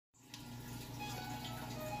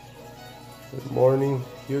Good morning,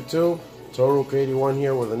 YouTube. Toro81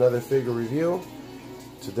 here with another figure review.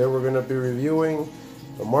 Today we're going to be reviewing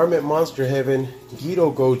the Marmit Monster Heaven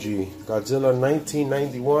Ghido Goji, Godzilla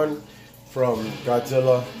 1991 from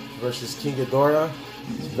Godzilla vs. King Ghidorah.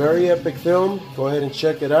 It's a very epic film. Go ahead and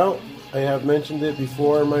check it out. I have mentioned it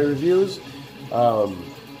before in my reviews.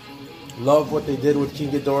 Love what they did with King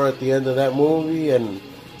Ghidorah at the end of that movie, and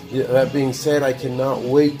that being said, I cannot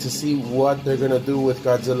wait to see what they're going to do with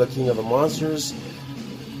Godzilla King of the Monsters.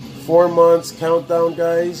 4 months countdown,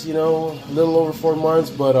 guys, you know, a little over 4 months,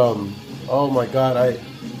 but oh my god,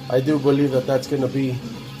 I do believe that that's going to be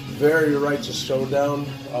very righteous showdown.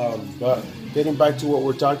 But getting back to what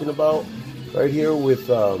we're talking about right here with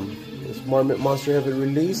this Marmit Monster Heaven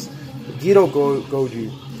release, Ghido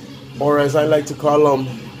Goji, or as I like to call him,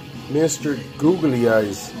 Mr. Googly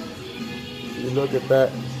Eyes. You look at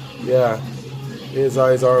that. Yeah, his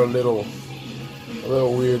eyes are a little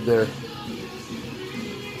weird there.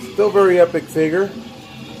 Still very epic figure.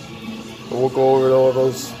 And we'll go over all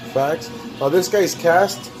those facts. Now this guy's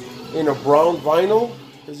cast in a brown vinyl,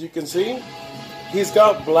 as you can see. He's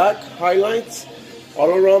got black highlights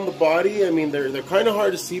all around the body. I mean, they're kind of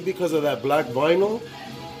hard to see because of that black vinyl.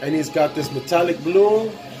 And he's got this metallic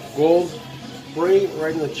blue, gold braid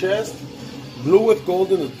right in the chest, blue with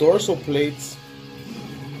gold in the dorsal plates.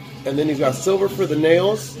 And then he's got silver for the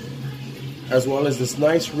nails, as well as this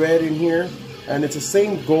nice red in here. And it's the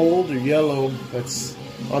same gold or yellow that's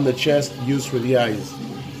on the chest used for the eyes.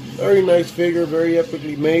 Very nice figure, very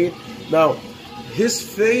epically made. Now, his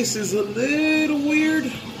face is a little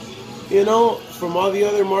weird. You know, from all the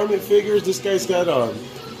other Marmit figures, this guy's got a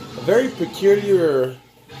very peculiar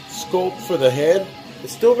sculpt for the head.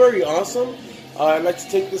 It's still very awesome. I'd like to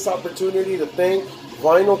take this opportunity to thank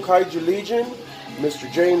Vinyl Kaiju Legion,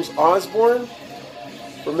 Mr. James Osborne,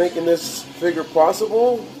 for making this figure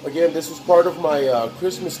possible. Again, this was part of my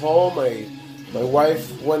Christmas haul. My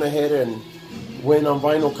wife went ahead and went on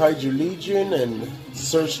Vinyl Kaiju Legion and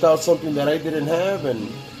searched out something that I didn't have,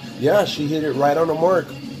 and yeah, she hit it right on the mark.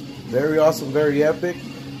 Very awesome, very epic.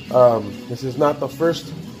 This is not the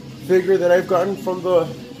first figure that I've gotten from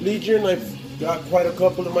the Legion. I've got quite a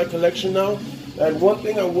couple in my collection now. And one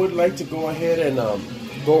thing I would like to go ahead and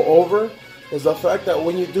go over is the fact that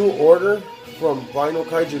when you do order from Vinyl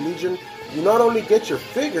Kaiju Legion, you not only get your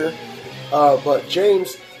figure, but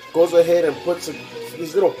James goes ahead and puts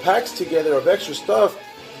these little packs together of extra stuff.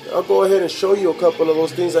 I'll go ahead and show you a couple of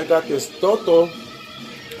those things. I got this Toto,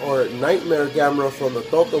 or Nightmare Gamera from the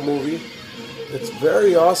Toto movie. It's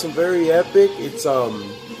very awesome, very epic. It's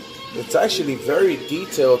actually very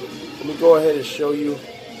detailed. Let me go ahead and show you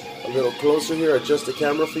a little closer here. Adjust the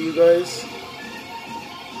camera for you guys.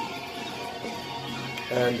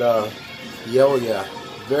 And yeah,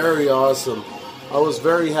 very awesome. I was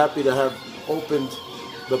very happy to have opened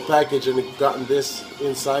the package and gotten this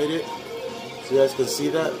inside it, so you guys can see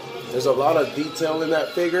that. There's a lot of detail in that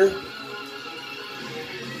figure.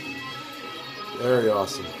 Very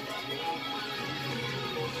awesome.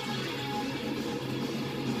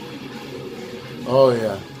 Oh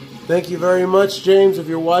yeah. Thank you very much, James, if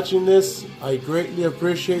you're watching this. I greatly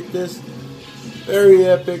appreciate this. Very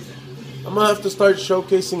epic. I'm going to have to start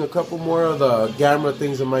showcasing a couple more of the Gamera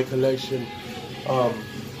things in my collection.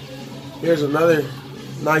 Here's another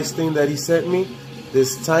nice thing that he sent me.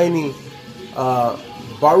 This tiny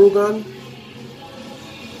Barugan.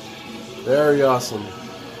 Very awesome.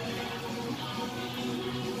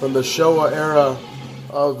 From the Showa era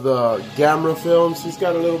of the Gamera films. He's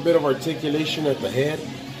got a little bit of articulation at the head.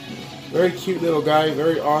 Very cute little guy,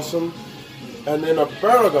 very awesome. And then a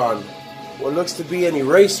Barugan, what looks to be an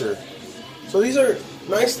eraser. So these are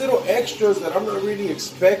nice little extras that I'm not really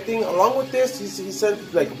expecting. Along with this, he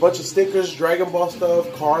sent like a bunch of stickers, Dragon Ball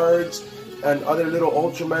stuff, cards, and other little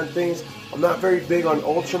Ultraman things. I'm not very big on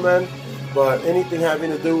Ultraman, but anything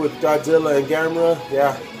having to do with Godzilla and Gamera,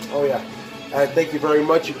 yeah, oh yeah. And thank you very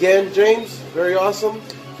much again, James. Very awesome.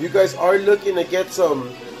 If you guys are looking to get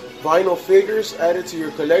some vinyl figures added to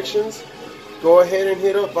your collections, go ahead and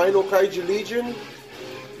hit up Vinyl Kaiju Legion.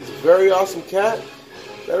 He's a very awesome cat.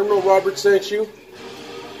 Let him know Robert sent you.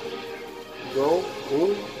 Go.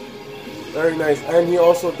 Boom. Very nice. And he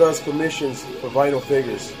also does commissions for vinyl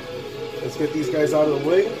figures. Let's get these guys out of the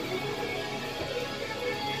way.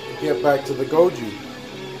 Get back to the Goji.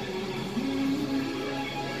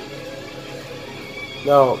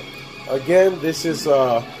 Now, again, this is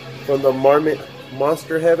from the Marmit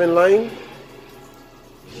Monster Heaven line.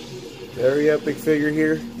 Very epic figure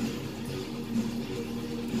here.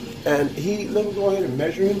 And let me go ahead and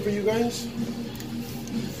measure him for you guys.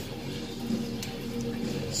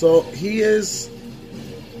 So he is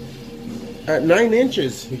at 9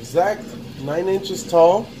 inches, exact 9 inches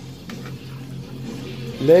tall.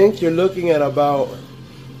 Length, you're looking at about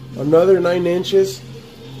another 9 inches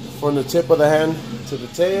from the tip of the hand to the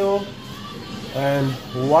tail. And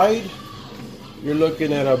wide, you're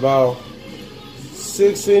looking at about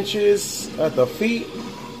 6 inches at the feet.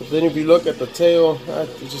 But then if you look at the tail,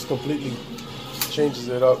 it just completely changes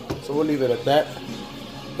it up. So we'll leave it at that.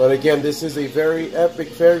 But again, this is a very epic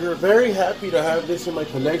figure. Very happy to have this in my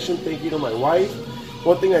collection. Thank you to my wife.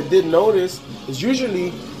 One thing I did notice is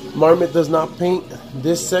usually Marmit does not paint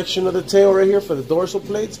this section of the tail right here for the dorsal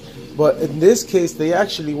plates. But in this case, they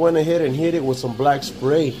actually went ahead and hit it with some black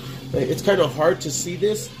spray. It's kind of hard to see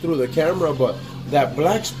this through the camera, but that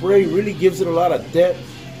black spray really gives it a lot of depth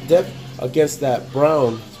against that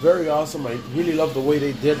brown. It's very awesome. I really love the way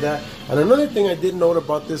they did that. And another thing I did note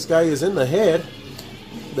about this guy is in the head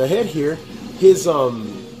here, his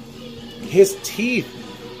teeth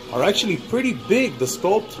are actually pretty big. The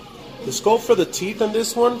sculpt for the teeth on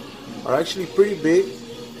this one are actually pretty big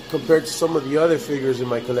compared to some of the other figures in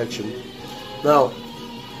my collection. Now,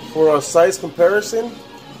 for a size comparison,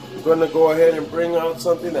 I'm going to go ahead and bring out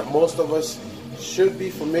something that most of us should be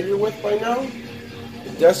familiar with by now. The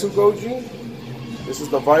Desu Goji. This is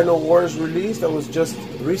the Vinyl Wars release that was just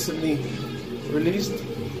recently released.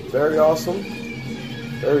 Very awesome.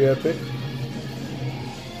 Very epic.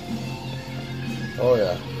 Oh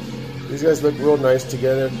yeah. These guys look real nice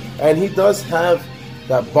together. And he does have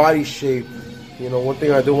that body shape. You know, one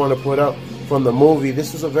thing I do want to put out from the movie,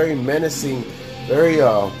 this is a very menacing, very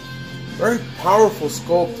powerful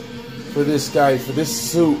sculpt for this guy, for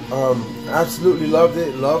this suit. Absolutely loved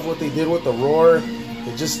it. Love what they did with the roar.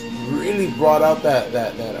 It just really brought out that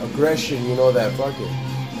aggression, you know, that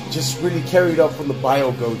fucking, just really carried up from the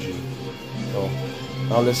Bio Goji. So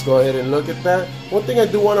now let's go ahead and look at that. One thing I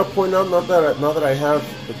do want to point out, now that I have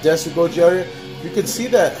the Desu Goji out here, you can see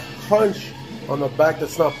that hunch on the back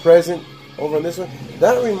that's not present over on this one.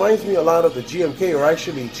 That reminds me a lot of the GMK, or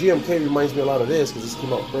actually GMK reminds me a lot of this because this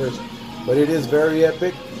came out first. But it is very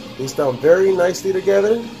epic. They stand very nicely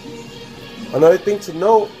together. Another thing to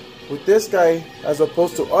note with this guy, as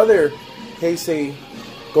opposed to other Heisei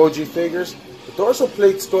Goji figures, the dorsal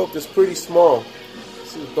plate sculpt is pretty small.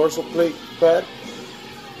 See the dorsal plate pad?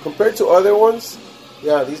 Compared to other ones,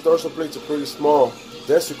 yeah, these dorsal plates are pretty small.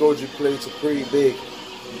 Desu Goji plates are pretty big,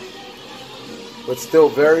 but still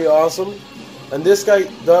very awesome. And this guy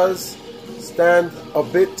does stand a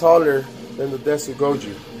bit taller than the Desu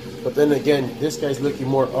Goji. But then again, this guy's looking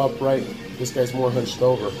more upright. This guy's more hunched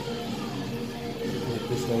over. Get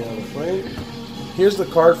this guy out of frame. Here's the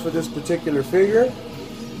card for this particular figure.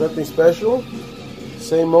 Nothing special.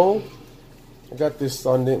 Same old. I got this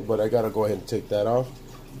on it, but I gotta go ahead and take that off.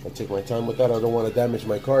 I'll take my time with that. I don't want to damage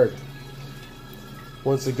my card.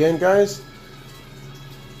 Once again, guys,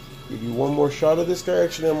 give you one more shot of this guy.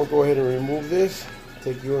 Actually, I'm gonna go ahead and remove this.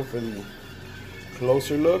 Take you in for the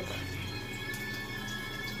closer look.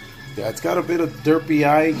 Yeah, it's got a bit of derpy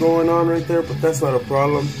eye going on right there, but that's not a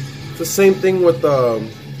problem. It's the same thing with the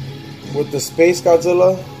Space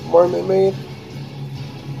Godzilla Marmit made.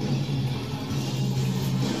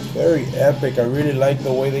 Very epic. I really like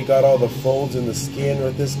the way they got all the folds in the skin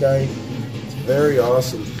with this guy. It's very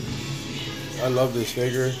awesome. I love this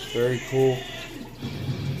figure. It's very cool.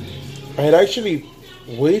 I had actually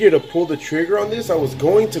waited to pull the trigger on this. I was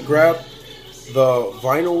going to grab the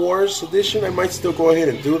Vinyl Wars edition. I might still go ahead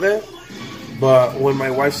and do that, but when my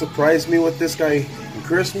wife surprised me with this guy in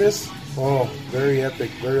Christmas, oh, very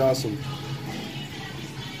epic, very awesome.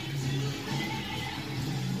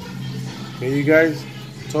 Okay, you guys,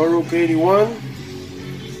 Toruk81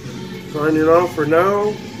 signing off for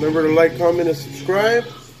now. Remember to like, comment, and subscribe.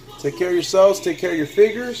 Take care of yourselves, take care of your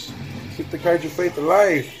figures, keep the Kaiju faith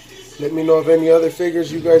alive. Let me know of any other figures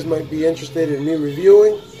you guys might be interested in me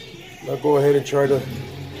reviewing. I'll go ahead and try to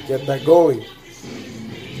get that going.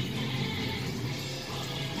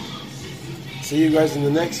 See you guys in the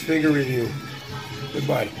next figure review.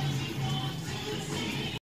 Goodbye.